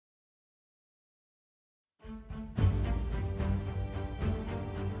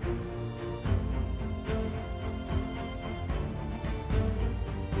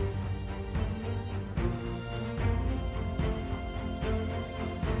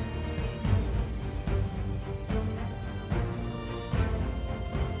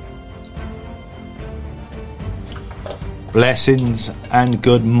Blessings and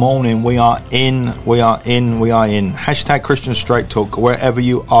good morning. We are in. Hashtag Christian Straight Talk, wherever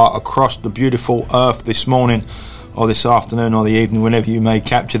you are across the beautiful earth this morning or this afternoon or the evening, whenever you may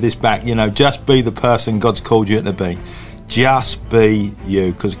capture this back. You know, just be the person God's called you to be. Just be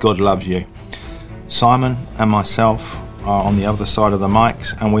you, because God loves you. Simon and myself are on the other side of the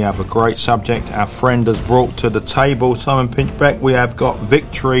mics, and we have a great subject our friend has brought to the table. Simon Pinchbeck, we have got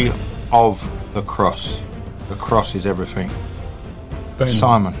victory of the cross. The cross is everything. Ben,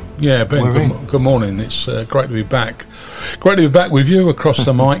 Simon. Yeah, Ben, good morning. It's great to be back. Great to be back with you across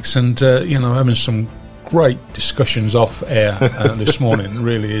the mics and, having some great discussions off air this morning. It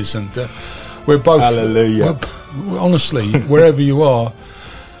really is. And we're both... Hallelujah. Honestly, wherever you are,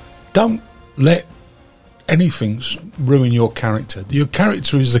 don't let anything ruin your character. Your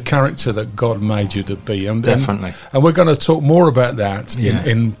character is the character that God made you to be. Definitely. And we're going to talk more about that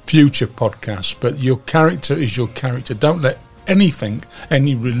in future podcasts. But your character is your character. Don't let anything,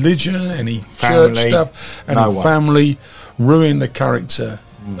 any religion, any family, church stuff, any family ruin the character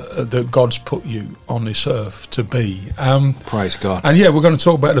that God's put you on this earth to be. Praise God. And we're going to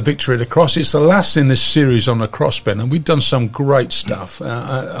talk about the victory of the cross. It's the last in this series on the cross, Ben, and we've done some great stuff.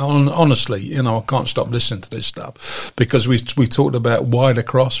 Honestly, I can't stop listening to this stuff because we talked about why the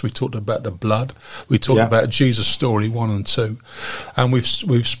cross, we talked about the blood, we talked about Jesus' story 1 and 2, and we've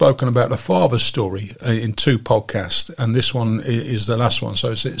spoken about the Father's story in 2 podcasts, and this one is the last one,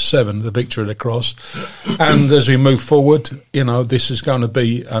 so it's 7, the victory of the cross. And as we move forward, this is going to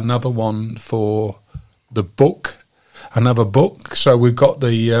be another one for the book, another book. So we've got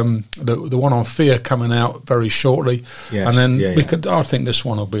the one on fear coming out very shortly, and then I think this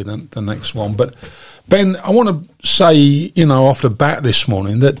one will be the next one. But Ben, I want to say, off the bat this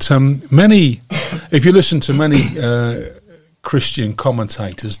morning that many, if you listen to many Christian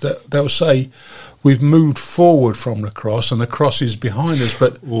commentators, that they'll say we've moved forward from the cross and the cross is behind us.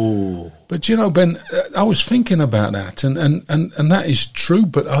 But Ben, I was thinking about that, and that is true.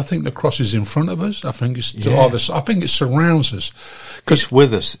 But I think the cross is in front of us. I think it's to either side. I think it surrounds us. It's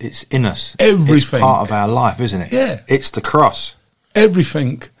with us. It's in us. Everything. It's part of our life, isn't it? Yeah. It's the cross.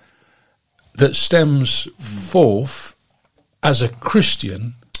 Everything that stems forth as a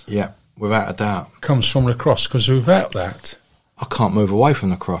Christian, without a doubt, comes from the cross. Because without that, I can't move away from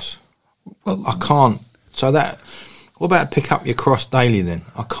the cross. Well, I can't. So what about pick up your cross daily then?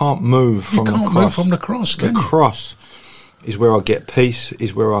 I can't move from the cross. You can't move from the cross, can you? The cross is where I get peace,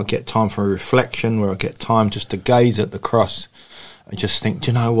 is where I get time for reflection, where I get time just to gaze at the cross and just think,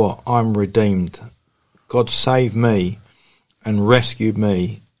 do you know what? I'm redeemed. God saved me and rescued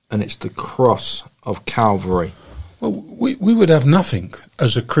me, and it's the cross of Calvary. Well, we would have nothing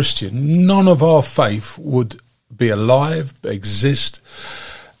as a Christian. None of our faith would be alive, exist,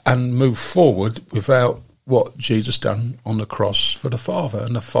 and move forward without what Jesus done on the cross for the Father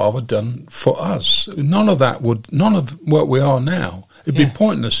and the Father done for us. None of what we are now. It'd be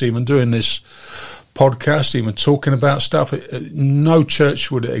pointless even doing this podcast, even talking about stuff. No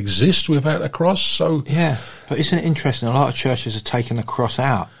church would exist without a cross. So but isn't it interesting? A lot of churches are taking the cross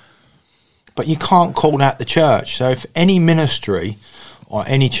out, but you can't call that the church. So if any ministry or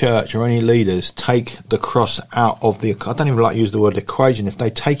any church or any leaders take the cross out of the, I don't even like to use the word equation, if they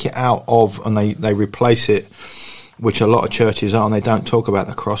take it out of and they replace it, which a lot of churches are, and they don't talk about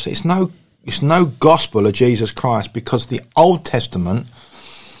the cross, it's no gospel of Jesus Christ, because the Old Testament,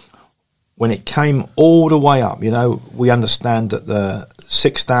 when it came all the way up, we understand that the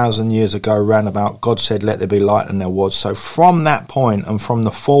 6,000 years ago roundabout, God said, let there be light, and there was. So from that point and from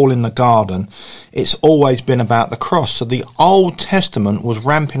the fall in the garden, it's always been about the cross. So the Old Testament was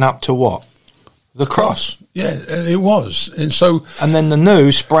ramping up to what? The cross. Yeah, it was. And then the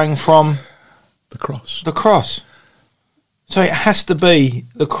new sprang from the cross. The cross. So it has to be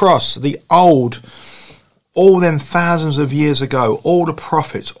the cross, the old, all them thousands of years ago, all the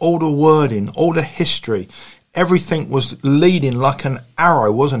prophets, all the wording, all the history. Everything was leading like an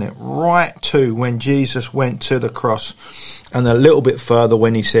arrow, wasn't it? Right to when Jesus went to the cross, and a little bit further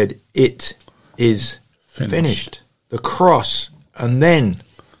when he said, it is finished. The cross, and then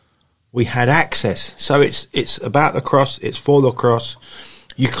we had access. So it's about the cross, it's for the cross.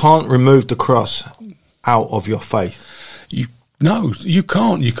 You can't remove the cross out of your faith. No, you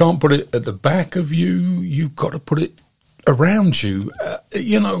can't. You can't put it at the back of you. You've got to put it around you.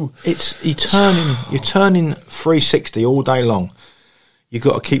 It's you're turning 360 all day long. You've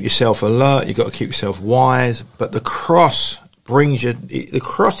got to keep yourself alert. You've got to keep yourself wise. But the cross brings you. The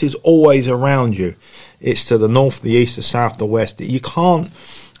cross is always around you. It's to the north, the east, the south, the west. You can't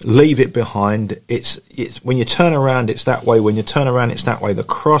leave it behind. It's when you turn around, it's that way. When you turn around, it's that way. The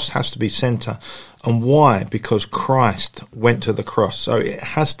cross has to be center And why? Because Christ went to the cross. So it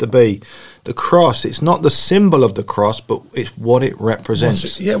has to be the cross. It's not the symbol of the cross, but it's what it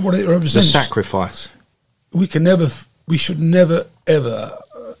represents. What it represents. The sacrifice. We should never, ever,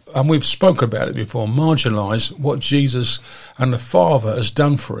 and we've spoken about it before, marginalise what Jesus and the Father has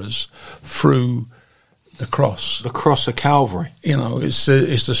done for us through the cross. The cross of Calvary. You know, it's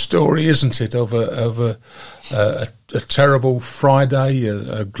the story, isn't it, of a terrible Friday,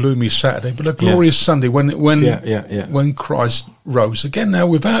 a gloomy Saturday, but a glorious Sunday when Christ rose again. Now,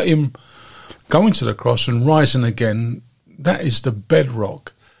 without him going to the cross and rising again, that is the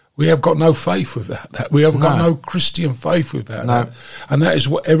bedrock. We have got no faith without that. We have got no Christian faith without that. And that is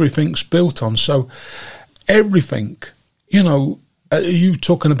what everything's built on. So everything, you know, you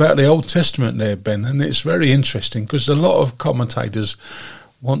talking about the Old Testament there, Ben, and it's very interesting because a lot of commentators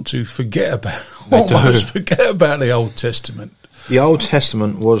want to forget about the Old Testament. The Old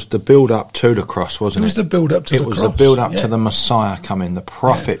Testament was the build-up to the cross, wasn't it? It was the build-up to the cross. It was the build-up to the Messiah coming, the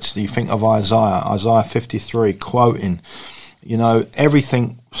prophets. You think of Isaiah 53, quoting, you know,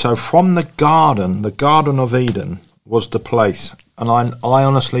 everything. So from the Garden of Eden was the place. And I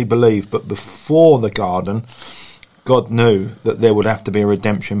honestly believe, but before the garden, God knew that there would have to be a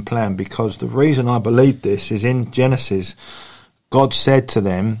redemption plan, because the reason I believe this is in Genesis, God said to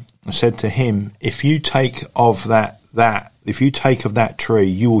him, if you take of that tree,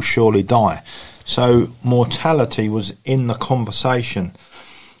 you will surely die. So mortality was in the conversation.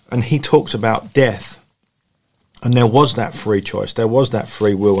 And he talks about death. And there was that free choice, there was that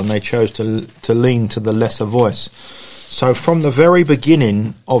free will, and they chose to lean to the lesser voice. So from the very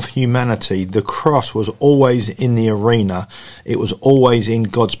beginning of humanity, the cross was always in the arena. It was always in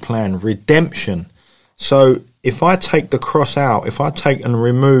God's plan, redemption. So if I take the cross out, if I take and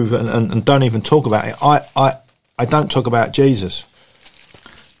remove and don't even talk about it, I don't talk about Jesus.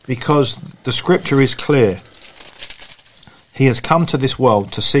 Because the scripture is clear. He has come to this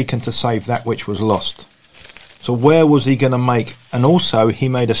world to seek and to save that which was lost. So where was he going to make? And also he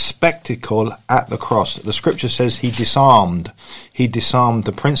made a spectacle at the cross. The scripture says he disarmed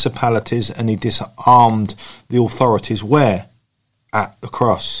the principalities and he disarmed the authorities. Where? At the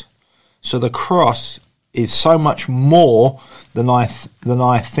cross. So the cross is so much more than I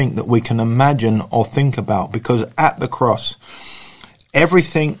think that we can imagine or think about, because at the cross,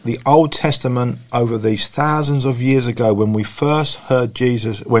 everything the Old Testament over these thousands of years ago, when we first heard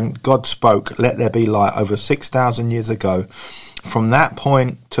Jesus, when God spoke, let there be light, over 6,000 years ago, from that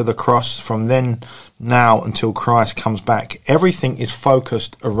point to the cross, from then now until Christ comes back, everything is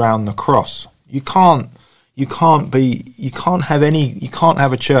focused around the cross. You can't have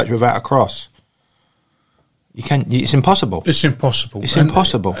a church without a cross. It's impossible. It's impossible. It's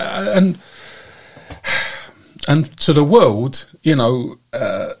impossible. And to the world, you know,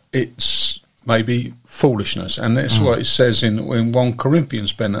 it's maybe foolishness. And that's what it says in 1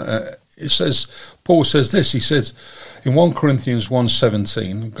 Corinthians, Ben. It says, Paul says this, he says in 1 Corinthians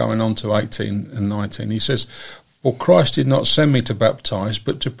 1:17, going on to 18 and 19, he says, for Christ did not send me to baptize,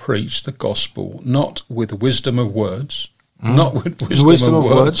 but to preach the gospel, not with wisdom of words, not with wisdom of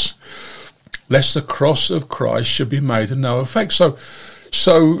words, lest the cross of Christ should be made of no effect.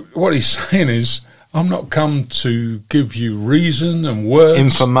 So what he's saying is, I'm not come to give you reason and words,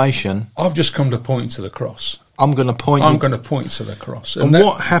 information. I've just come to point to the cross. I'm going to point to the cross. And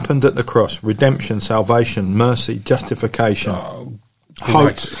what happened at the cross? Redemption, salvation, mercy, justification,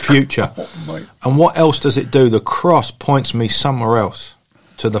 hope, future. And what else does it do? The cross points me somewhere else,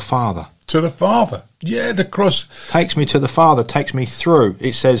 to the Father. To the Father. Yeah, the cross takes me to the Father, takes me through.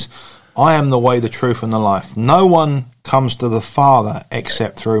 It says, I am the way, the truth, and the life. No one comes to the Father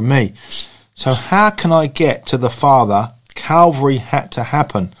except through me. So how can I get to the Father? Calvary had to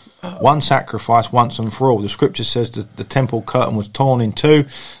happen. One sacrifice once and for all. The scripture says that the temple curtain was torn in two.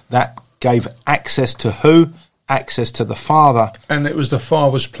 That gave access to who? Access to the Father. And it was the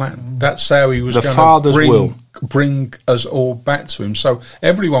Father's plan. That's how he was going to bring us all back to him. So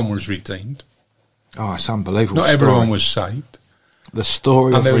everyone was redeemed. Oh, it's unbelievable. Not everyone was saved. The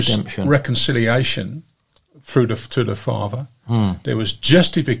story of redemption. And there was reconciliation to the Father. There was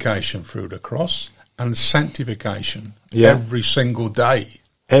justification through the cross and sanctification every single day.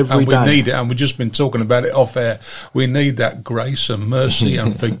 Every day. We need it, and we've just been talking about it off air. We need that grace and mercy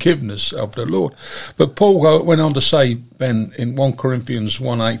and forgiveness of the Lord. But Paul went on to say, Ben, in 1 Corinthians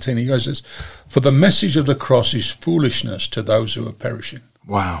 1:18, he goes, for the message of the cross is foolishness to those who are perishing.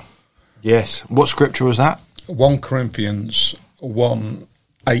 Wow. Yes. What scripture was that? 1 Corinthians 1:18.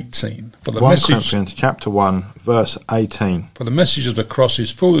 For the 1 Corinthians chapter 1, verse 18. For the message of the cross is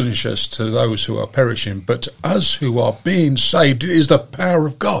foolishness to those who are perishing, but to us who are being saved, it is the power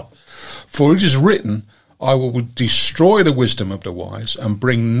of God. For it is written, I will destroy the wisdom of the wise and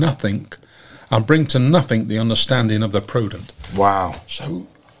bring to nothing the understanding of the prudent. Wow. So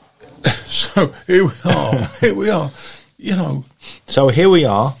here we are. Here we are. You know. So here we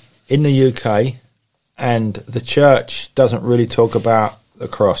are in the UK, and the church doesn't really talk about the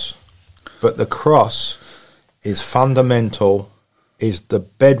cross. But the cross is fundamental, is the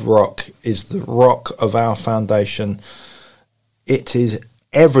bedrock, is the rock of our foundation. It is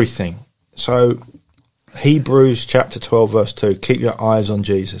everything. So Hebrews chapter 12 verse 2, keep your eyes on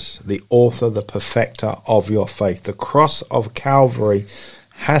Jesus, the author, the perfecter of your faith. The cross of Calvary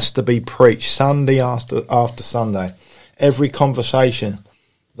has to be preached Sunday after Sunday. Every conversation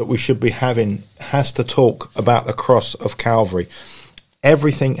that we should be having has to talk about the cross of Calvary.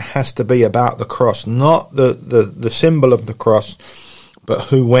 Everything has to be about the cross, not the symbol of the cross, but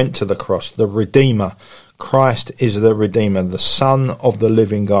who went to the cross, the Redeemer. Christ is the Redeemer, the Son of the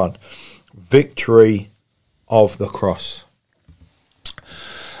living God. Victory of the cross.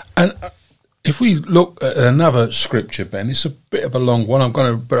 And if we look at another scripture, Ben, it's a bit of a long one.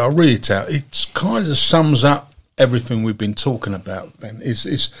 But I'll read it out. It kind of sums up everything we've been talking about, Ben.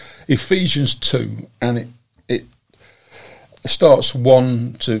 It's Ephesians 2, and it starts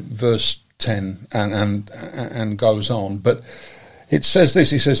 1 to verse 10 and goes on. But it says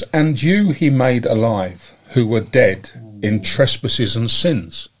this. It says, "And you he made alive, who were dead in trespasses and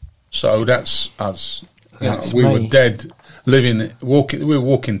sins." So that's us. We were dead, walking. We were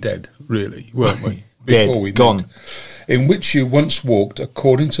walking dead, really, weren't we? Dead, we gone. In which you once walked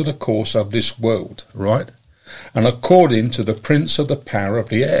according to the course of this world, right? And according to the prince of the power of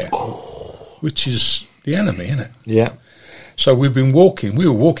the air, which is the enemy, isn't it? Yeah. So we were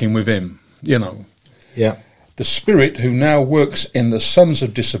walking with him, you know. Yeah. The spirit who now works in the sons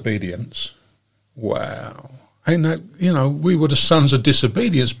of disobedience. Wow. Ain't that, you know, we were the sons of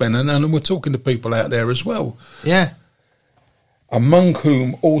disobedience, Ben, and we're talking to people out there as well. Yeah. Among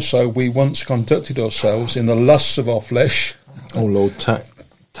whom also we once conducted ourselves in the lusts of our flesh. Oh, Lord,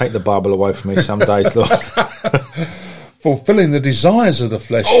 take the Bible away from me some days, Lord. Fulfilling the desires of the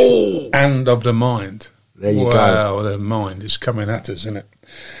flesh and of the mind. There you go. Wow, the mind is coming at us, isn't it?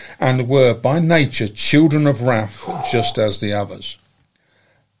 And were by nature children of wrath, just as the others.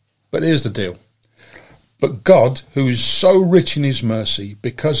 But here's the deal. But God, who is so rich in his mercy,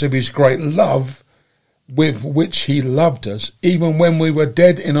 because of his great love with which he loved us, even when we were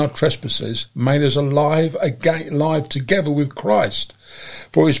dead in our trespasses, made us alive together with Christ.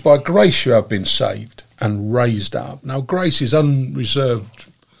 For it's by grace you have been saved and raised up. Now, grace is unreserved.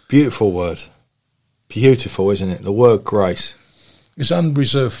 Beautiful word. Beautiful, isn't it? The word grace. It's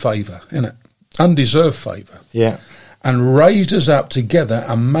unreserved favour, isn't it? Undeserved favour. Yeah. And raised us up together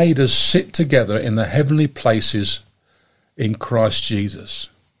and made us sit together in the heavenly places in Christ Jesus.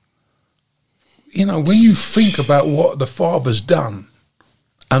 You know, when you think about what the Father's done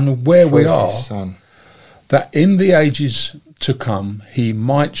and where we are, that in the ages to come he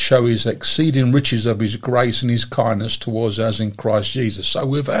might show his exceeding riches of his grace and his kindness towards us in Christ Jesus. So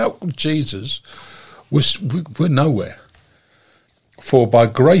without Jesus, we're nowhere. For by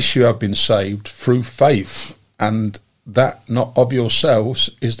grace you have been saved through faith, and that not of yourselves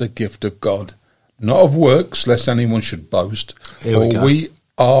is the gift of God, not of works, lest anyone should boast. For we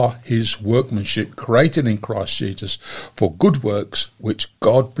are his workmanship, created in Christ Jesus for good works, which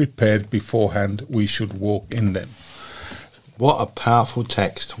God prepared beforehand we should walk in them. What a powerful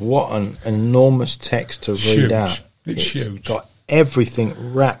text. What an enormous text to read out. It's huge. Got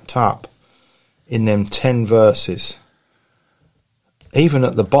everything wrapped up in them 10 verses. Even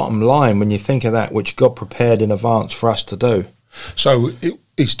at the bottom line, when you think of that, which God prepared in advance for us to do. So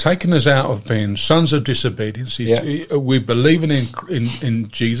he's taken us out of being sons of disobedience. We're believing in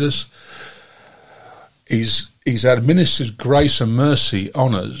Jesus. He's administered grace and mercy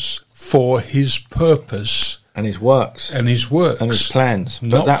on us for his purpose. And his works. And his works. And his plans.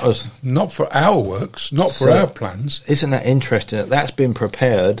 But that was not for our works, not for our plans. Isn't that interesting that that's been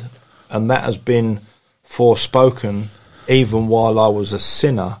prepared and that has been forespoken even while I was a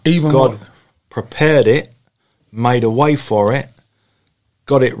sinner? God prepared it, made a way for it,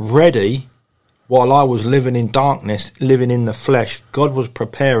 got it ready while I was living in darkness, living in the flesh. God was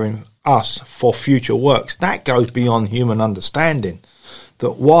preparing us for future works. That goes beyond human understanding.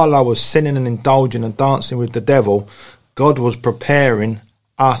 That while I was sinning and indulging and dancing with the devil, God was preparing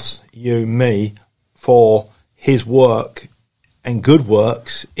us, you, me, for his work and good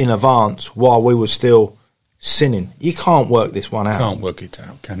works in advance while we were still sinning. You can't work this one out. Can't work it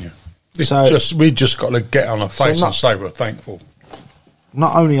out, can you? We just got to get on our face and say we're thankful.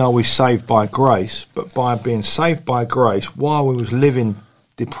 Not only are we saved by grace, but by being saved by grace while we was living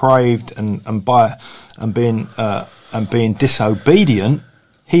depraved and being disobedient,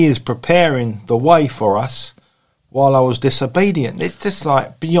 he is preparing the way for us while I was disobedient. It's just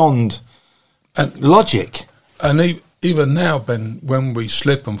like beyond logic. And even now, Ben, when we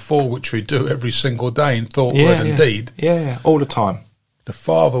slip and fall, which we do every single day in thought, word and deed, all the time, the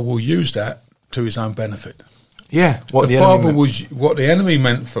Father will use that to his own benefit. Yeah, what the enemy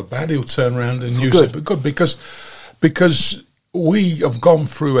meant for bad, he'll turn around and use it for good, because we have gone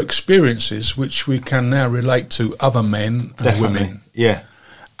through experiences which we can now relate to other men and women. Yeah.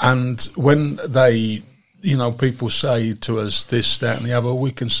 And when they, people say to us this, that and the other,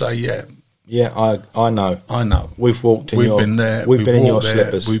 we can say, yeah, I know. We've walked in We've been there. We've been in your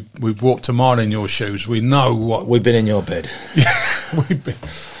slippers. We've walked a mile in your shoes. We know what... We've been in your bed. We've been...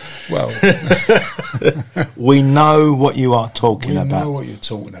 Well... we know what you are talking about. We know what you're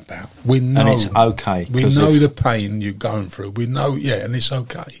talking about. We know. And it's okay. We know the pain you're going through. We know, and it's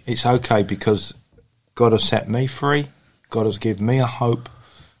okay. It's okay because God has set me free. God has given me a hope.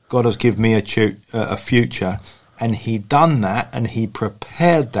 God has given me a future. And he done that and he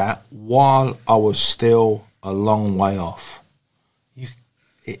prepared that while I was still a long way off.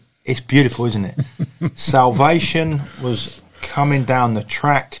 It's beautiful, isn't it? Salvation was coming down the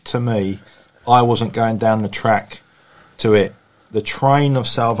track to me. I wasn't going down the track to it. The train of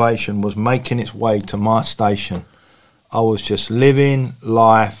salvation was making its way to my station. I was just living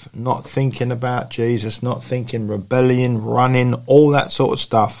life, not thinking about Jesus, not thinking rebellion, running, all that sort of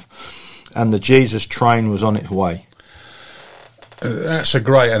stuff. And the Jesus train was on its way. That's a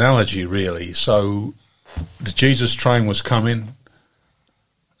great analogy, really. So the Jesus train was coming.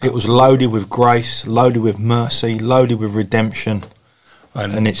 It was loaded with grace, loaded with mercy, loaded with redemption.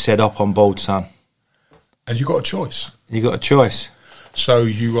 And it said, up on board, son. And you got a choice. You got a choice. So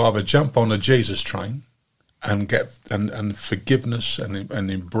you either jump on the Jesus train and get and forgiveness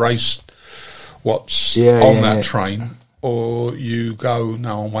and embrace what's on that train, or you go,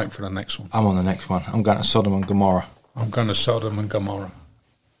 no, I'm waiting for the next one. I'm on the next one. I'm going to Sodom and Gomorrah. I'm going to Sodom and Gomorrah.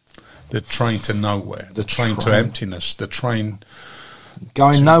 The train to nowhere. The train to emptiness. The train...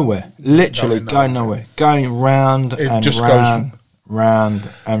 Going nowhere. Literally going nowhere. Going round and round. Round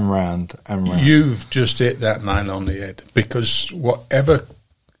and round and round. You've just hit that nail on the head, because whatever,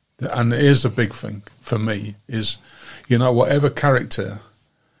 and here's the big thing for me, is, whatever character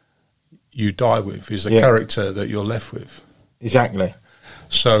you die with is the character that you're left with. Exactly.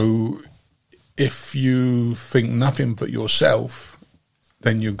 So if you think nothing but yourself,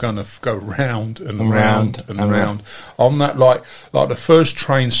 then you're going to go round and round and round. On that, like the first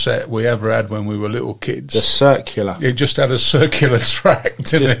train set we ever had when we were little kids. The circular. It just had a circular track,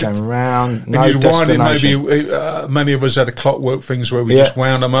 didn't just going round, no destination. Maybe many of us had a clockwork things where we just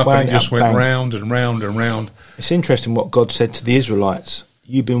wound them up and it just went round and round and round. It's interesting what God said to the Israelites.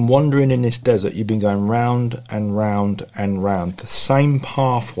 You've been wandering in this desert. You've been going round and round and round. The same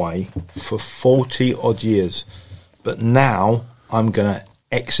pathway for 40 odd years. But now I'm going to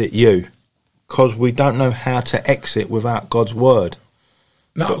exit you, because we don't know how to exit without God's word.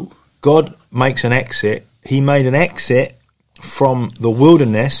 No. But God makes an exit. He made an exit from the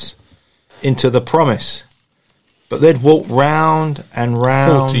wilderness into the promise. But they'd walk round and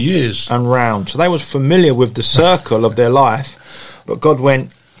round 40 years and round. So they was familiar with the circle of their life. But God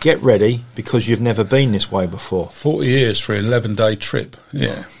went, get ready, because you've never been this way before. 40 years for an 11-day trip.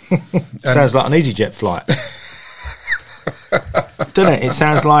 Yeah. Sounds like an EasyJet flight. Doesn't it? It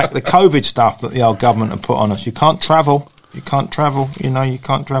sounds like the COVID stuff that the old government have put on us. You can't travel. You can't travel. You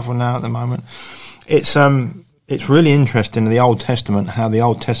can't travel now at the moment. It's really interesting in the Old Testament, how the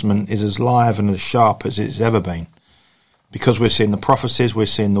Old Testament is as live and as sharp as it's ever been. Because we're seeing the prophecies, we're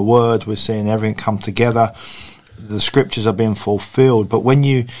seeing the words, we're seeing everything come together. The scriptures are being fulfilled. But when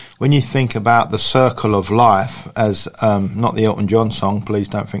you think about the circle of life, as not the Elton John song, please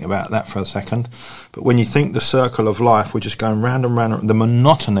don't think about that for a second, but when you think the circle of life, we're just going round and round, the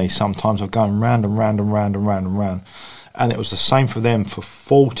monotony sometimes of going round and round and round and round and round. And it was the same for them for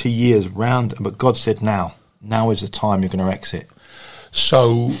 40 years round, but God said, now is the time you're going to exit.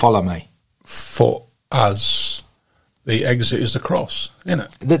 So follow me. For us, the exit is the cross, isn't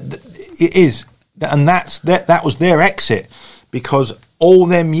it? It is. And that was their exit, because all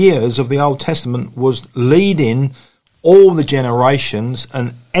them years of the Old Testament was leading all the generations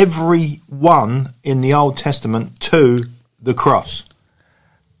and everyone in the Old Testament to the cross.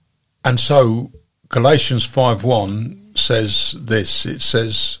 And so Galatians 5:1 says this. It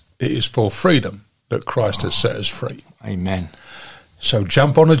says, it is for freedom that Christ has set us free. Amen. So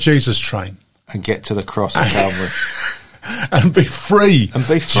jump on a Jesus train. And get to the cross of Calvary. and be free. And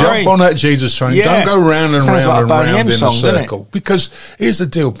be free. Jump on that Jesus train. Yeah. Don't go round and Sounds round like a and Boney round M in song, a doesn't it? circle. Because here's the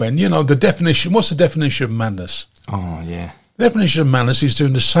deal, Ben. You know, the definition, what's the definition of madness? Oh, yeah. The definition of madness is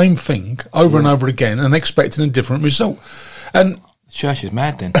doing the same thing over and over again and expecting a different result. And The church is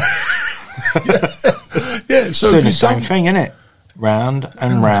mad then. yeah, so Doing if the you same don't, thing, innit? Round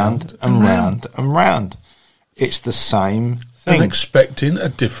and round and round and round. It's the same and thing. expecting a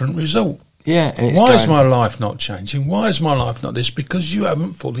different result. Yeah. And it's Why is going- my life not changing? Why is my life not this? Because you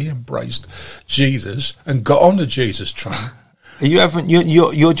haven't fully embraced Jesus and got on the Jesus train. You haven't.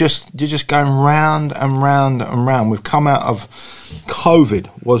 You're just going round and round and round. We've come out of COVID.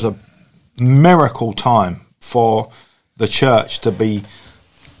 Was a miracle time for the church to be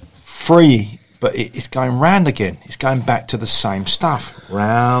free, but it's going round again. It's going back to the same stuff,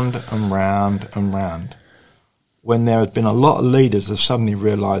 round and round and round. When there had been a lot of leaders have suddenly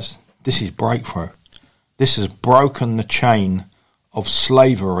realised this is breakthrough. This has broken the chain of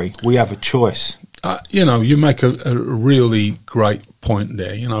slavery. We have a choice. You know, you make a really great point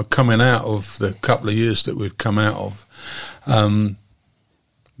there. You know, coming out of the couple of years that we've come out of,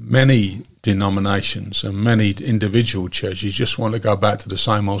 many denominations and many individual churches just want to go back to the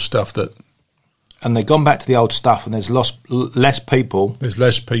same old stuff that... And they've gone back to the old stuff, and there's less people There's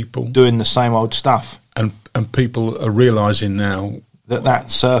less people. doing the same old stuff. And people are realising now...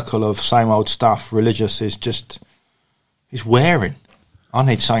 That circle of same old stuff, religious, is wearing. I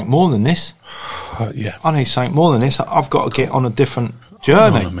need something more than this. yeah. I need something more than this. I've got to get on a different Hold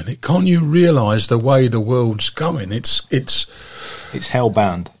journey. on a minute. Can't you realise the way the world's going? It's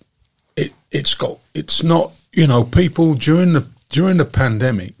hellbound. It's not, you know, people during the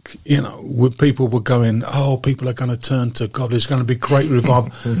pandemic, you know, people were going, oh, people are going to turn to God. There's going to be great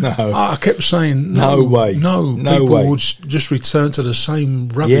revival. No. I kept saying, No way. No No people way. would just return to the same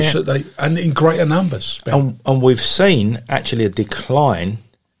rubbish Yeah. and in greater numbers. Ben. And we've seen actually a decline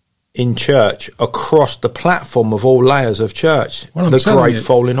in church across the platform of all layers of church. Well, I'm the telling great you-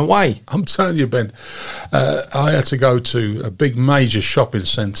 falling away. I'm telling you, Ben, I had to go to a big major shopping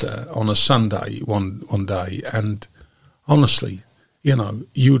centre on a Sunday one day, and honestly, you know,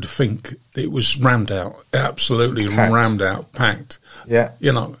 you would think it was rammed out, absolutely Packed. rammed out, packed. Yeah.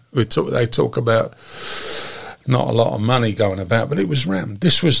 You know, they talk about not a lot of money going about, but it was rammed.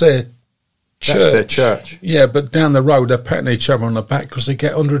 This was their church. That's their church. Yeah, but down the road they're patting each other on the back because they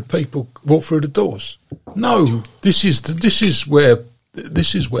get 100 people walk through the doors. No, this is where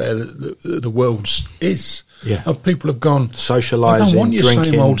the world is. Yeah. And people have gone, Socialising, I don't want your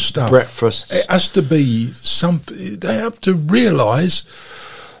drinking, same old stuff. breakfasts. It has to be something. They have to realise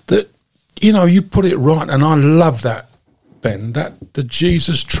that, you know, you put it right, and I love that, Ben, that the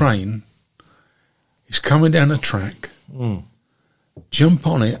Jesus train is coming down the track. Jump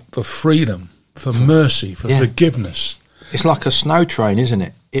on it for freedom, for mercy, for Yeah. forgiveness. It's like a snow train, isn't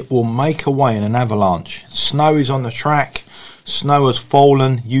it? It will make a way in an avalanche. Snow is on the track. Snow has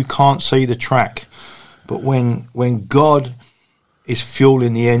fallen. You can't see the track. But when God is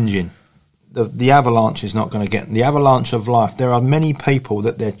fueling the engine, the avalanche is not going to get the avalanche of life. There are many people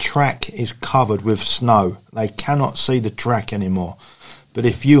that their track is covered with snow. They cannot see the track anymore. But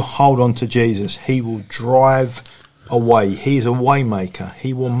if you hold on to Jesus, he will drive away. He's a way maker.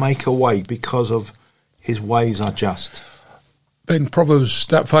 He will make a way because of his ways are just. Ben, Proverbs,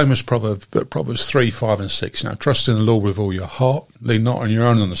 that famous proverb, but Proverbs 3, 5 and 6. Now, trust in the Lord with all your heart, lean not on your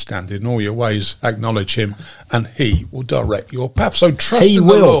own understanding, in all your ways acknowledge him, and he will direct your path. So trust He in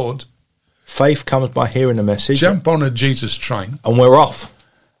will. the Lord, Faith comes by hearing the message, jump on a Jesus train, and we're off.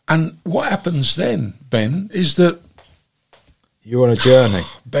 and what happens then, Ben, is that, You're on a journey.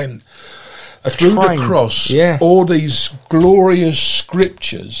 Ben, A through train. the cross, Yeah. all these glorious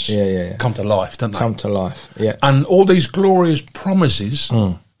scriptures Yeah. come to life, don't they? Come to life. Yeah. And all these glorious promises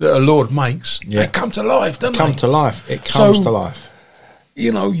that a Lord makes, Yeah. they come to life, don't Come they? to life. It comes So- to life.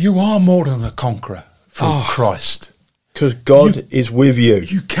 You know, you are more than a conqueror through Christ. Because God is with you.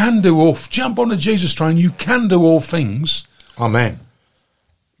 You can do all, jump on the Jesus train, you can do all things Amen.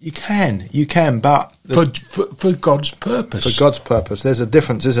 You can, but for God's purpose. for God's purpose, there's a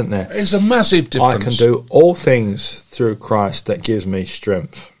difference, isn't there? It's a massive difference. I can do all things through Christ that gives me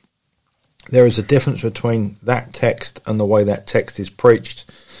strength. There is a difference between that text and the way that text is preached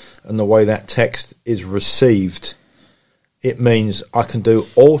and the way that text is received. It means I can do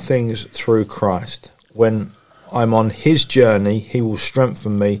all things through Christ. When I'm on his journey, he will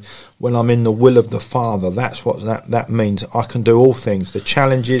strengthen me. When I'm in the will of the Father, that's what that means. I can do all things. The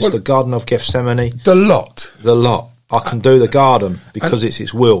challenges, Well, the Garden of Gethsemane, The lot. the lot. I can do the garden because it's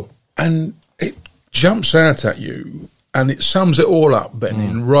his will. And it jumps out at you and it sums it all up, Ben,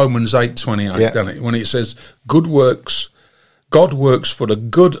 in Romans 8:28, Yeah. doesn't it? When it says, "Good works, God works for the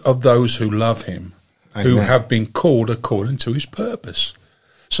good of those who love Him, who Amen. have been called according to His purpose."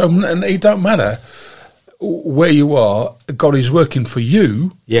 So, and it don't matter where you are, God is working for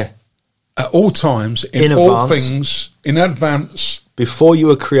you Yeah. at all times, in In all advance. things, in advance, Before you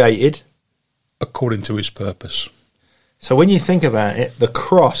were created. according to His purpose. So when you think about it, the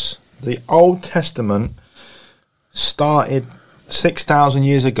cross, the Old Testament started 6,000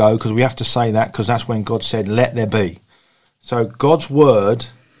 years ago, because we have to say that, because that's when God said, "Let there be." So God's word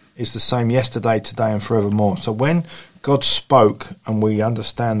is the same yesterday, today, and forevermore. So when God spoke, and we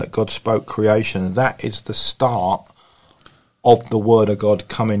understand that God spoke creation, that is the start of the word of God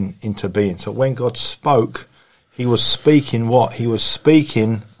coming into being. So when God spoke, He was speaking what? He was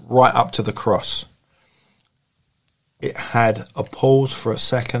speaking right up to the cross. It had a pause for a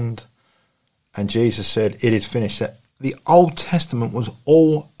second, and Jesus said, "It is finished." The Old Testament was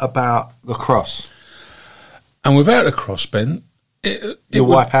all about the cross. And without a cross, Ben, it You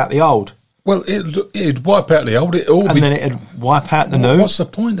would, wipe out the old, well, it'd wipe out the old. It all and be, then it'd wipe out the well, new, what's the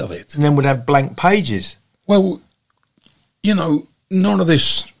point of it? and then we'd have blank pages. Well, none of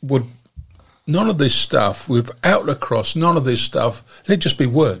this stuff without the cross. None of this stuff. They'd just be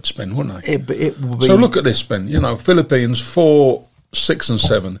words, Ben, wouldn't they? It would be. So look at this, Ben. Philippians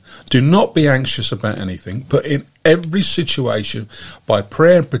 4:6-7. Do not be anxious about anything, but in every situation, by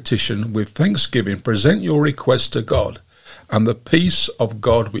prayer and petition, with thanksgiving, present your requests to God. And the peace of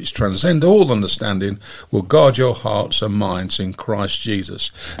God, which transcends all understanding, will guard your hearts and minds in Christ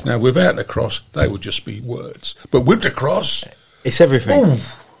Jesus. Now, without the cross, they would just be words. But with the cross, It's everything. Ooh.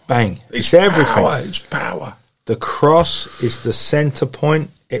 Bang. It's everything. power. It's power. The cross is the center point.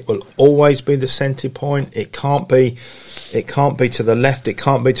 It will always be the center point. It can't be to the left. It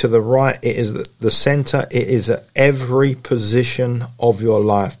can't be to the right. It is the center. It is at every position of your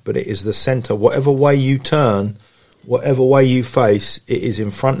life, but it is the center. Whatever way you turn, whatever way you face, it is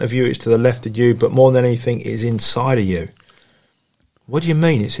in front of you. It's to the left of you, but more than anything, it is inside of you. What do you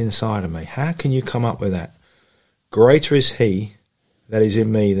mean it's inside of me? How can you come up with that? Greater is He that is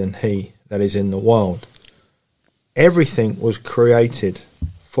in me than he that is in the world. Everything was created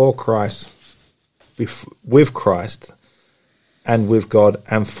for Christ, with Christ, and with God,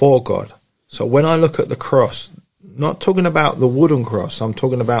 and for God. So when I look at the cross, not talking about the wooden cross, I'm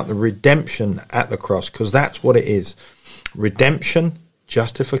talking about the redemption at the cross, because that's what it is. Redemption,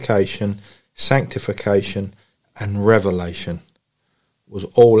 justification, sanctification, and revelation was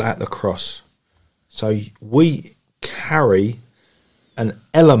all at the cross. So we carry an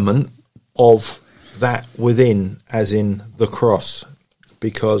element of that within, as in the cross,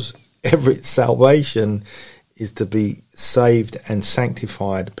 because every salvation is to be saved and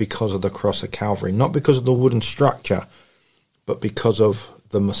sanctified because of the cross of Calvary, not because of the wooden structure, but because of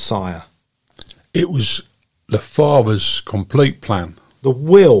the Messiah. It was the Father's complete plan. The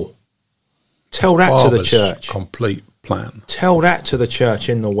will. Tell that to the Father's church. complete plan Tell that to the church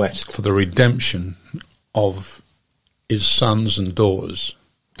in the West. for the redemption of His sons and daughters.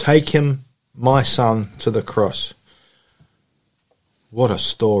 Take him, my son, to the cross. What a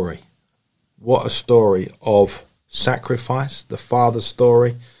story. What a story of sacrifice, the Father's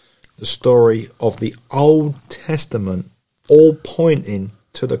story, the story of the Old Testament, all pointing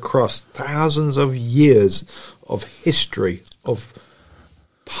to the cross. Thousands of years of history, of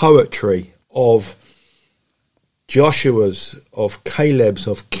poetry, of Joshua's, of Caleb's,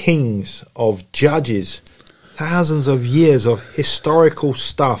 of kings, of judges. Thousands of years of historical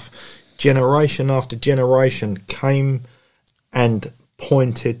stuff, generation after generation, came and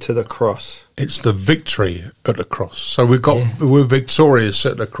pointed to the cross. It's the victory at the cross. So we're victorious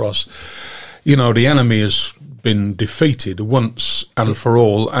at the cross. You know, the enemy has been defeated once and for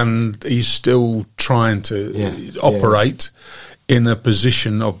all, and he's still trying to operate in a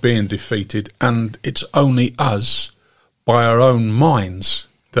position of being defeated, and it's only us, by our own minds,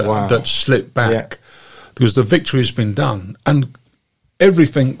 that slip back. Because the victory has been done, and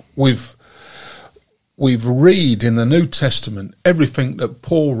everything we've read in the New Testament, everything that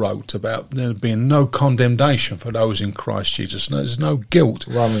Paul wrote about there being no condemnation for those in Christ Jesus. There's no guilt.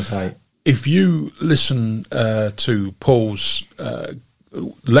 Romans 8. If you listen to Paul's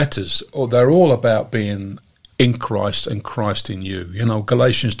letters, they're all about being in Christ and Christ in you. You know,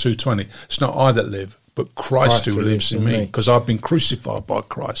 Galatians 2:20. It's not I that live, but Christ who lives in me, because I've been crucified by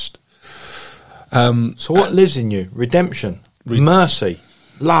Christ. So what lives in you? Redemption, mercy,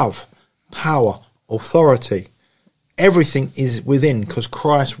 love, power, authority. Everything is within, because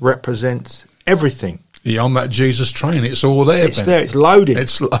Christ represents everything. You're on that Jesus train. It's all there, It's Ben. there. It's loaded.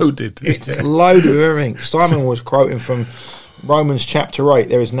 It's loaded. It's loaded with everything. Simon was quoting from Romans chapter 8.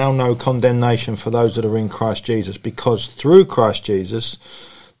 There is now no condemnation for those that are in Christ Jesus, because through Christ Jesus,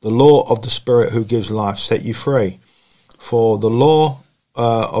 the law of the Spirit who gives life set you free. For the law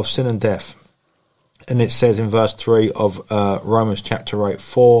of sin and death, and it says in verse 3 of Romans chapter 8,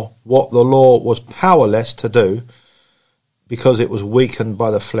 for what the law was powerless to do, because it was weakened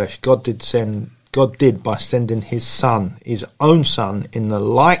by the flesh, God did by sending his Son, his own Son, in the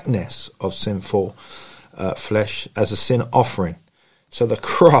likeness of sinful flesh as a sin offering. So the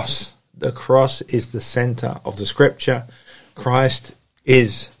cross is the centre of the Scripture. Christ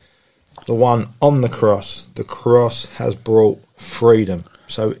is the one on the cross. The cross has brought freedom.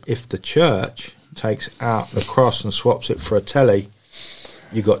 So if the church takes out the cross and swaps it for a telly,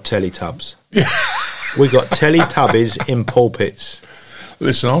 you got Teletubs. We got Teletubbies in pulpits.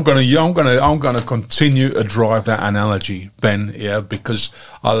 Listen, I'm gonna continue to drive that analogy, Ben, because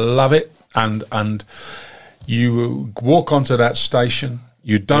I love it. And you walk onto that station.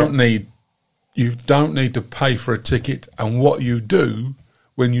 You don't need to pay for a ticket. And what you do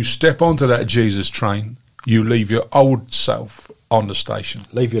when you step onto that Jesus train, you leave your old self on the station.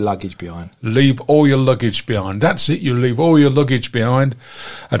 Leave your luggage behind. Leave all your luggage behind. That's it. You leave all your luggage behind.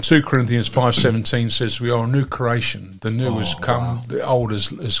 And 2 Corinthians 5:17 says we are a new creation. The new has come. Wow. The old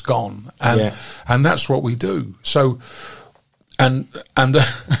has gone. And that's what we do. So, and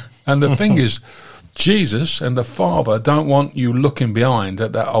the thing is, Jesus and the Father don't want you looking behind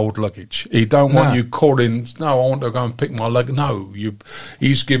at that old luggage. He don't want you calling, no, I want to go and pick my luggage. No,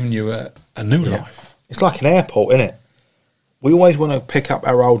 he's giving you a new life. It's like an airport, isn't it? We always want to pick up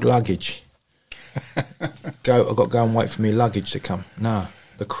our old luggage. I've got to go and wait for my luggage to come. No,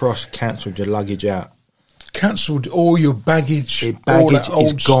 the cross cancelled your luggage out. Cancelled all your baggage, all that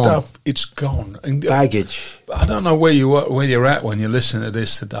old stuff. It's gone. And baggage. I don't know where you're at when you're listening to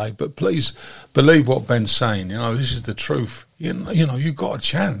this today, but please believe what Ben's saying. You know, this is the truth. You know, you've got a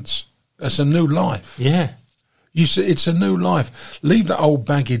chance. It's a new life. Yeah. It's a new life. Leave that old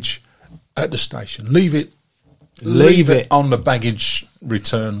baggage at the station. Leave it on the baggage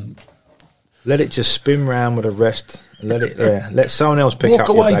return. Let it just spin round with the rest. Let it there. Let someone else pick up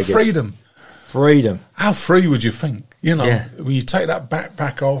your baggage. Walk away, freedom. How free would you think? You know, when you take that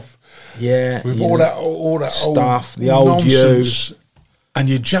backpack off, with all that stuff, old the old nonsense, and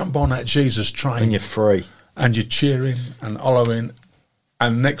you jump on that Jesus train, and you're free, and you're cheering and hollowing,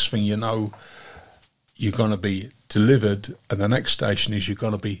 and next thing you know, you're going to be delivered, and the next station is you're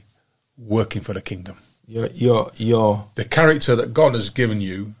going to be working for the kingdom. You're the character that God has given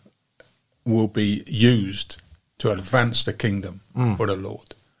you will be used to advance the kingdom for the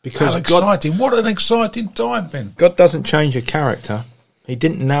Lord. Because how exciting. What an exciting time, Ben. God doesn't change your character. He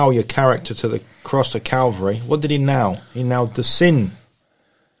didn't nail your character to the cross of Calvary. What did he nail? He nailed the sin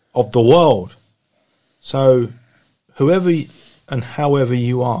of the world. So whoever and however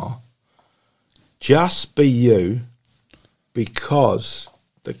you are, just be you, because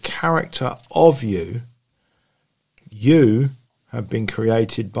the character of you have been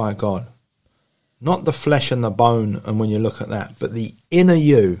created by God. Not the flesh and the bone, and when you look at that, but the inner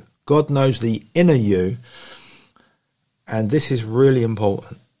you. God knows the inner you, and this is really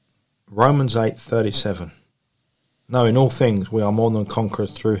important. Romans 8:37. No, in all things we are more than conquerors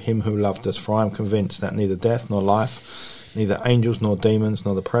through him who loved us, for I am convinced that neither death nor life, neither angels nor demons,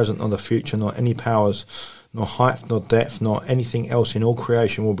 nor the present nor the future, nor any powers, nor height nor depth, nor anything else in all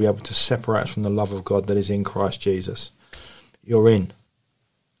creation will be able to separate us from the love of God that is in Christ Jesus. You're in.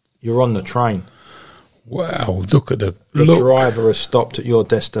 You're on the train. Wow, look at the driver has stopped at your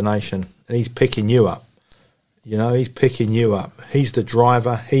destination and he's picking you up. You know, he's picking you up. He's the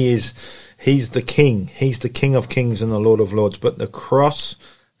driver. He's the king. He's the King of Kings and the Lord of Lords. But the cross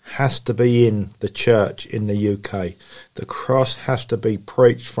has to be in the church in the UK. The cross has to be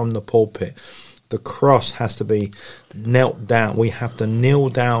preached from the pulpit. The cross has to be knelt down. We have to kneel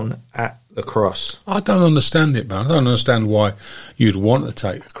down at the cross. I don't understand it, man. I don't understand why you'd want to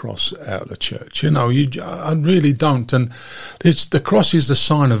take the cross out of the church. You know, I really don't. And the cross is the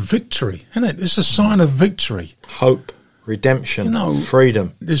sign of victory, isn't it? It's a sign of victory, hope, redemption,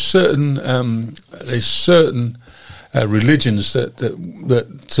 freedom. There's certain religions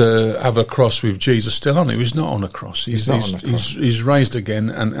that have a cross with Jesus still on it. He's not on a cross. He's raised again,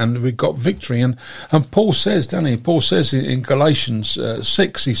 and we've got victory. And Paul says, doesn't he? Paul says in Galatians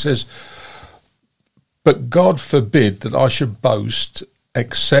 6, he says, "But God forbid that I should boast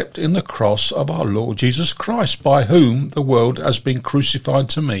except in the cross of our Lord Jesus Christ, by whom the world has been crucified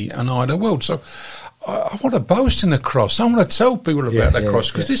to me, and I the world." So I want to boast in the cross. I want to tell people about the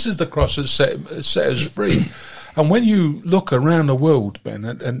cross, because this is the cross that set us free. And when you look around the world, Ben,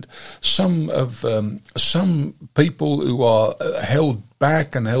 and some people who are held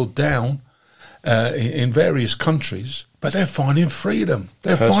back and held down in various countries, but they're finding freedom.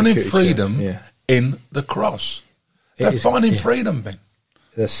 They're finding freedom in the cross. They're finding freedom, Ben.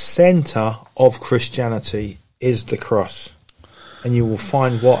 The centre of Christianity is the cross. And you will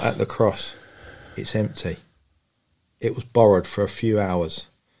find what at the cross? It's empty. It was borrowed for a few hours.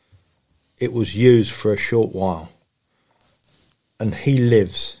 It was used for a short while. And he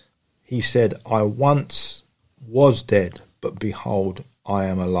lives. He said, I once was dead, but behold, I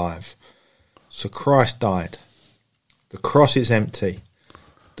am alive. So Christ died. The cross is empty.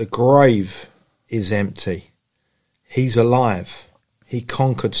 The grave is empty. He's alive. He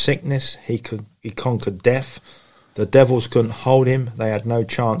conquered sickness. He conquered death. The devils couldn't hold him. They had no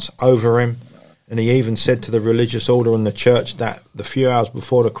chance over him. And he even said to the religious order in the church that the few hours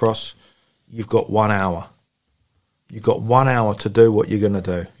before the cross, you've got 1 hour. You've got 1 hour to do what you're going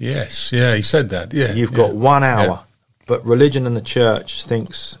to do. Yes, yeah, he said that. Yeah, you've got 1 hour. But religion and the church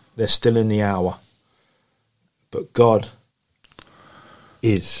thinks they're still in the hour. But God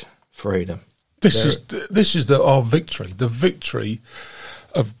is freedom. This is our victory. The victory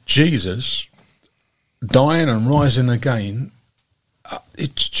of Jesus dying and rising again.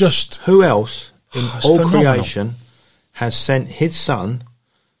 It's just... Who else in all phenomenal. Creation has sent his son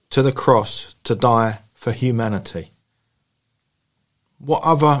to the cross to die for humanity? What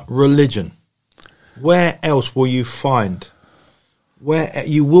other religion? Where else will you find? Where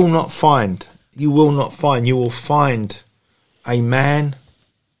you will not find. You will find a man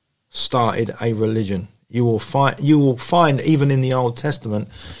started a religion. You will find even in the Old Testament,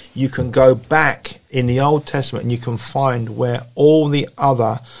 you can go back in the Old Testament and you can find where all the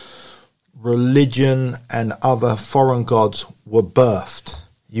other religion and other foreign gods were birthed.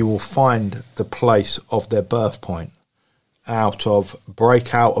 You will find the place of their birth point. Out of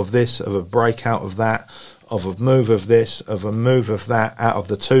breakout of this, of a breakout of that, of a move of this, of a move of that. Out of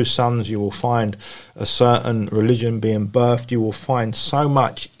the two sons, you will find a certain religion being birthed. You will find so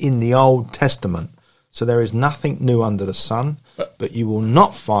much in the Old Testament. So there is nothing new under the sun, but you will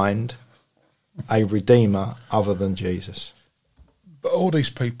not find a redeemer other than Jesus. But all these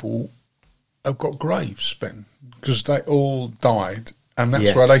people have got graves, Ben, because they all died, and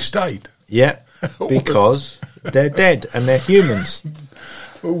that's where they stayed. Yeah, because they're dead and they're humans.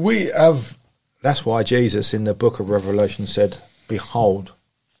 We have... That's why Jesus in the book of Revelation said, behold,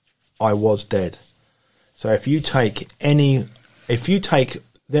 I was dead. So if you take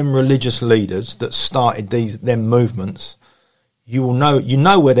them religious leaders that started them movements, you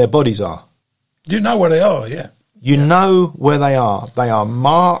know where their bodies are. You know where they are, yeah. You know where they are. They are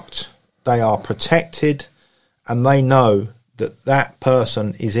marked, they are protected, and they know that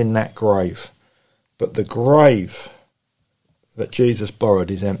person is in that grave. But the grave that Jesus borrowed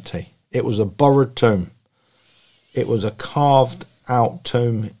is empty. It was a borrowed tomb. It was a carved out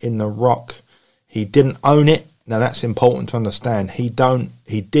tomb in the rock. He didn't own it. Now that's important to understand. He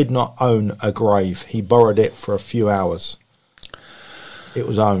did not own a grave. He borrowed it for a few hours. It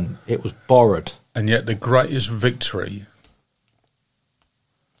was owned. It was borrowed. And yet the greatest victory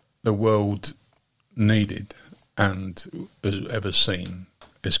the world needed and has ever seen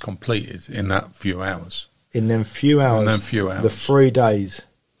is completed in that few hours. In them few hours. The 3 days.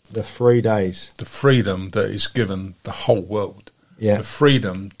 The 3 days. The freedom that is given the whole world. Yeah. The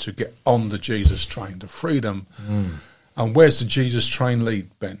freedom to get on the Jesus train. The freedom. And where's the Jesus train lead,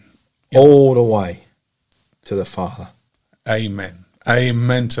 Ben? All the way to the Father. Amen.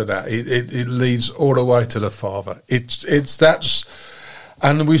 Amen to that. It leads all the way to the Father. That's,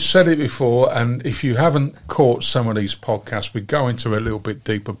 and we've said it before, and if you haven't caught some of these podcasts, we go into a little bit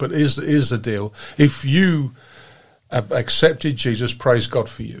deeper, but here's the deal. If you have accepted Jesus, praise God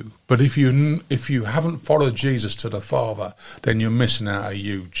for you. But if you haven't followed Jesus to the Father, then you're missing out a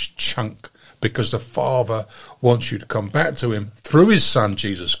huge chunk, because the Father wants you to come back to him through his Son,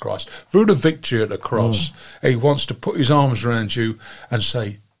 Jesus Christ, through the victory at the cross. He wants to put his arms around you and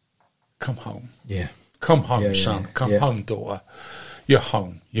say, come home. Yeah. Come home, son. Come home, daughter. You're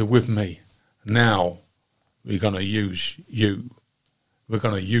home. You're with me. Now we're going to use you. We're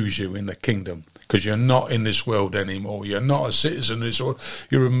going to use you in the kingdom, because you're not in this world anymore. You're not a citizen of this world.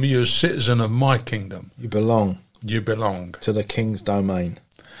 You're a citizen of my kingdom. You belong. You belong. To the King's domain.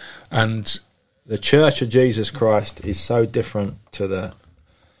 And the Church of Jesus Christ is so different to the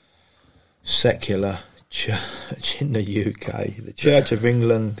secular church in the UK. The Church of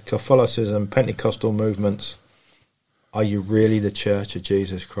England, Catholicism, Pentecostal movements. Are you really the Church of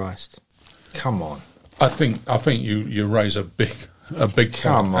Jesus Christ? Come on. I think you raise a big point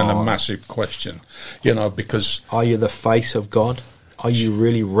Come and a on. massive question, you know, because Are you the face of God? Are you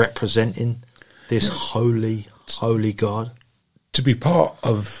really representing this holy, holy God? to be part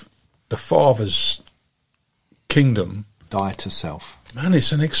of the Father's kingdom, Die to self. man,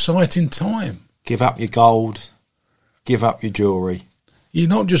 it's an exciting time. Give up your gold. Give up your jewellery. You're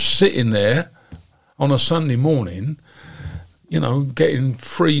not just sitting there on a Sunday morning, you know, getting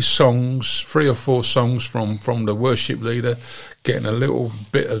 3 or 4 songs from the worship leader, getting a little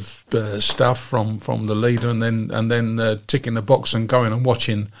bit of stuff from the leader, and then ticking the box and going and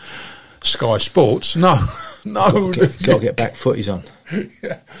watching Sky Sports. No. Got to get back footies on.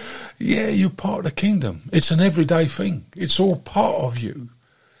 Yeah, you're part of the kingdom. It's an everyday thing. It's all part of you.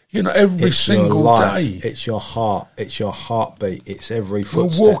 You know, every It's your single life. day. It's your heart. It's your heartbeat. It's every We're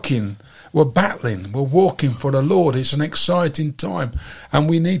footstep. walking. We're battling. We're walking for the Lord. It's an exciting time. And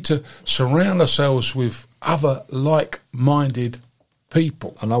we need to surround ourselves with other like-minded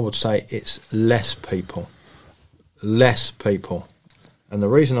people. And I would say it's less people. Less people. And the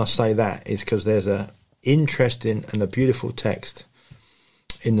reason I say that is because there's a interesting and a beautiful text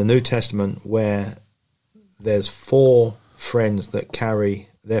in the New Testament where there's 4 friends that carry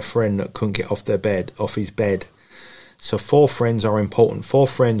their friend that couldn't get off his bed. So 4 friends are important. 4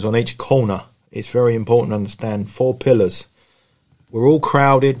 friends on each corner. It's very important to understand 4 pillars. We're all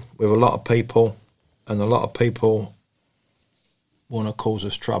crowded with a lot of people, and a lot of people want to cause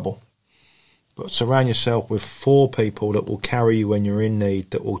us trouble. But surround yourself with 4 people that will carry you when you're in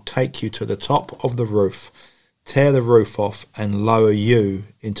need, that will take you to the top of the roof, tear the roof off, and lower you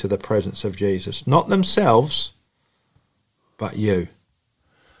into the presence of Jesus. Not themselves, but you,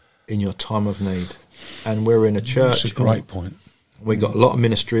 in your time of need. And we're in a church. That's a great point. We got a lot of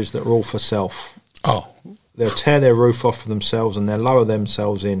ministries that are all for self. Oh, They'll tear their roof off for themselves, and they'll lower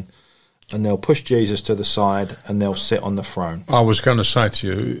themselves in, and they'll push Jesus to the side, and they'll sit on the throne. I was going to say to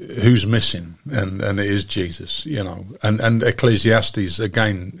you, who's missing? And it is Jesus, you know. And Ecclesiastes,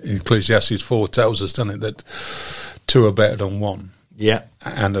 again, Ecclesiastes 4 tells us, doesn't it, that 2 are better than 1. Yeah.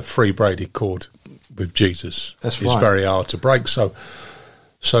 And a free braided cord with Jesus That's is right. very hard to break. So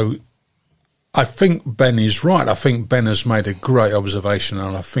I think Ben is right. I think Ben has made a great observation,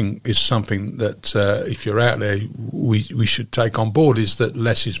 and I think it's something that if you're out there, we should take on board, is that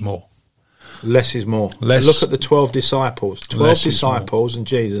less is more. Less is more. Less- Look at the 12 disciples. 12 Less is disciples and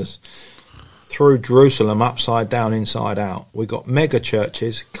Jesus threw Jerusalem upside down, inside out. We got mega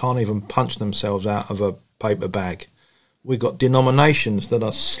churches, can't even punch themselves out of a paper bag. We got denominations that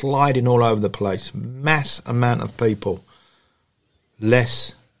are sliding all over the place. Mass amount of people.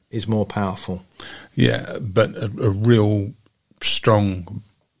 Less is more powerful. Yeah, but a real strong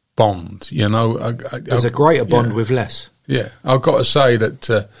bond, you know. There's a greater bond with less. Yeah, I've got to say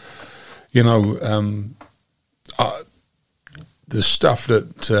that, you know, the stuff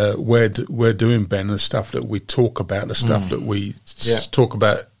that we're doing, Ben, the stuff that we talk about, the stuff that we talk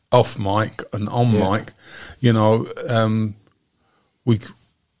about off mic and on mic, you know,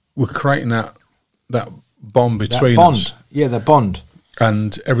 we're creating that bond between us. Yeah, the bond.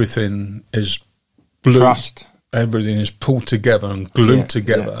 And everything is blue. Trust. Everything is pulled together and glued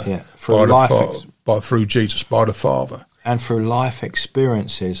together Through through Jesus, by the Father. And through life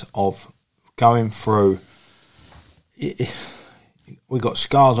experiences of going through. We got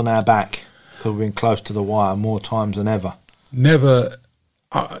scars on our back because we've been close to the wire more times than ever. Never.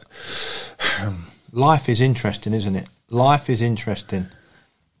 Life is interesting, isn't it? Life is interesting.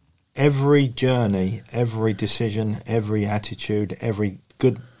 Every journey, every decision, every attitude, every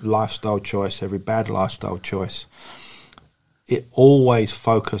good lifestyle choice, every bad lifestyle choice, it always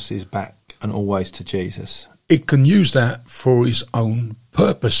focuses back and always to Jesus. It can use that for his own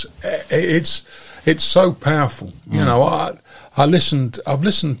purpose. It's so powerful. You know, I've listened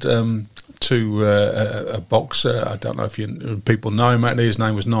to a boxer. I don't know if people know him. His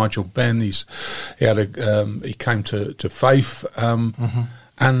name was Nigel Benn. He came to faith.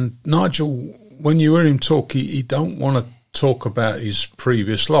 And Nigel, when you hear him talk, he don't want to talk about his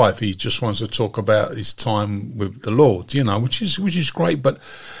previous life. He just wants to talk about his time with the Lord, you know, which is great. But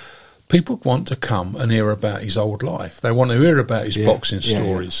people want to come and hear about his old life. They want to hear about his boxing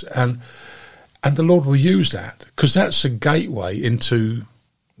stories, and the Lord will use that because that's a gateway into.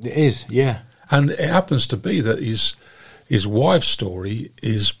 It is, yeah. And it happens to be that his wife's story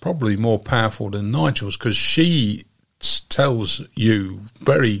is probably more powerful than Nigel's because she tells you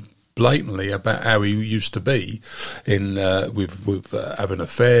very blatantly about how he used to be in with having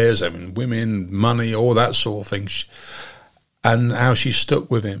affairs, having women, money, all that sort of thing. and how she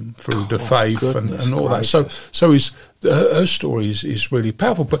stuck with him through the faith and all gracious. that. So her story is really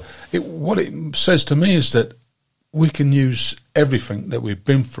powerful. But what it says to me is that we can use everything that we've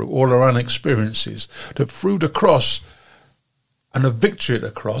been through, all our own experiences, that through the cross and the victory at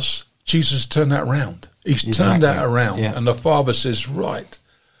the cross, Jesus turned that around. He's turned that around. Yeah. And the Father says, right,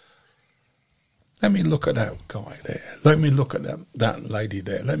 let me look at that guy there. Let me look at that lady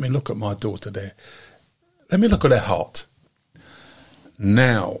there. Let me look at my daughter there. Let me look at their heart.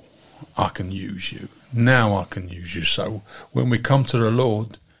 Now I can use you. Now I can use you. So when we come to the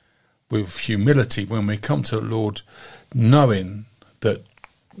Lord with humility, when we come to the Lord knowing that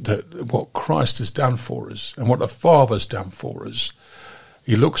what Christ has done for us and what the Father's done for us,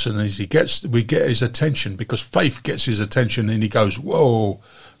 he looks at us, we get his attention, because faith gets his attention, and he goes, whoa,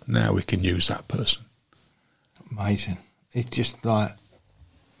 now we can use that person. Amazing. It's just like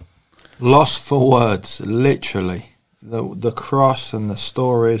lost for words, literally. The cross and the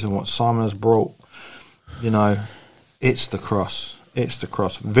stories and what Simon has brought, it's the cross. It's the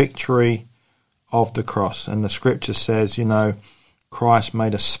cross. Victory of the cross. And the scripture says, Christ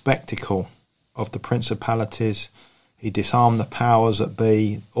made a spectacle of the principalities. He disarmed the powers that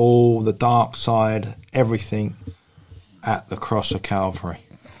be, all the dark side, everything at the cross of Calvary.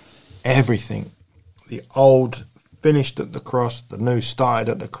 Everything. The old finished at the cross, the new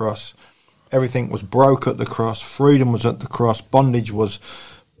started at the cross. Everything was broke at the cross. Freedom was at the cross. Bondage was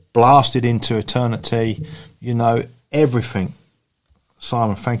blasted into eternity. Everything.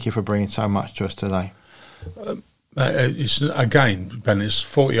 Simon, thank you for bringing so much to us today. Again, Ben, it's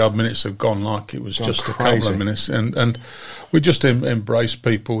 40-odd minutes have gone like it was just a couple of minutes. And we just embrace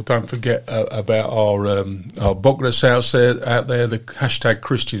people. Don't forget about our book that's out there, the hashtag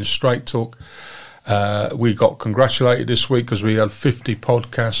Christian Straight Talk. We got congratulated this week because we had 50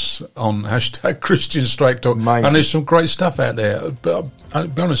 podcasts on hashtag Christian Straight Talk. Amazing. And there's some great stuff out there. But I'll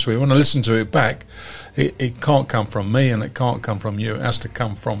be honest with you, when I listen to it back, it can't come from me and it can't come from you. It has to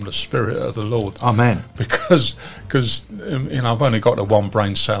come from the Spirit of the Lord. Amen. Because I've only got the one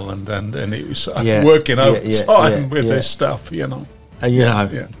brain cell and it's working overtime with this stuff,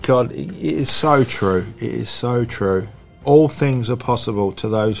 God, it is so true. It is so true. All things are possible to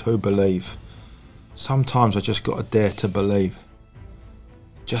those who believe. Sometimes I just got to dare to believe.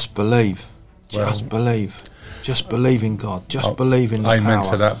 Just believe. Just believe. Just believe in God. Just believe in the amen power.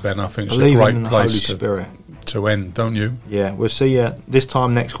 Amen to that, Ben. I think it's Believing a great in the place Holy Spirit. To end, don't you? Yeah, we'll see you this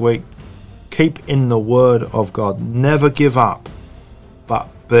time next week. Keep in the Word of God. Never give up, but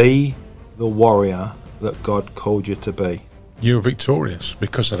be the warrior that God called you to be. You're victorious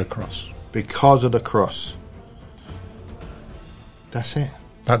because of the cross. Because of the cross. That's it.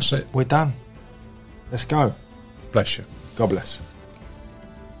 That's it. We're done. Let's go. Bless you. God bless.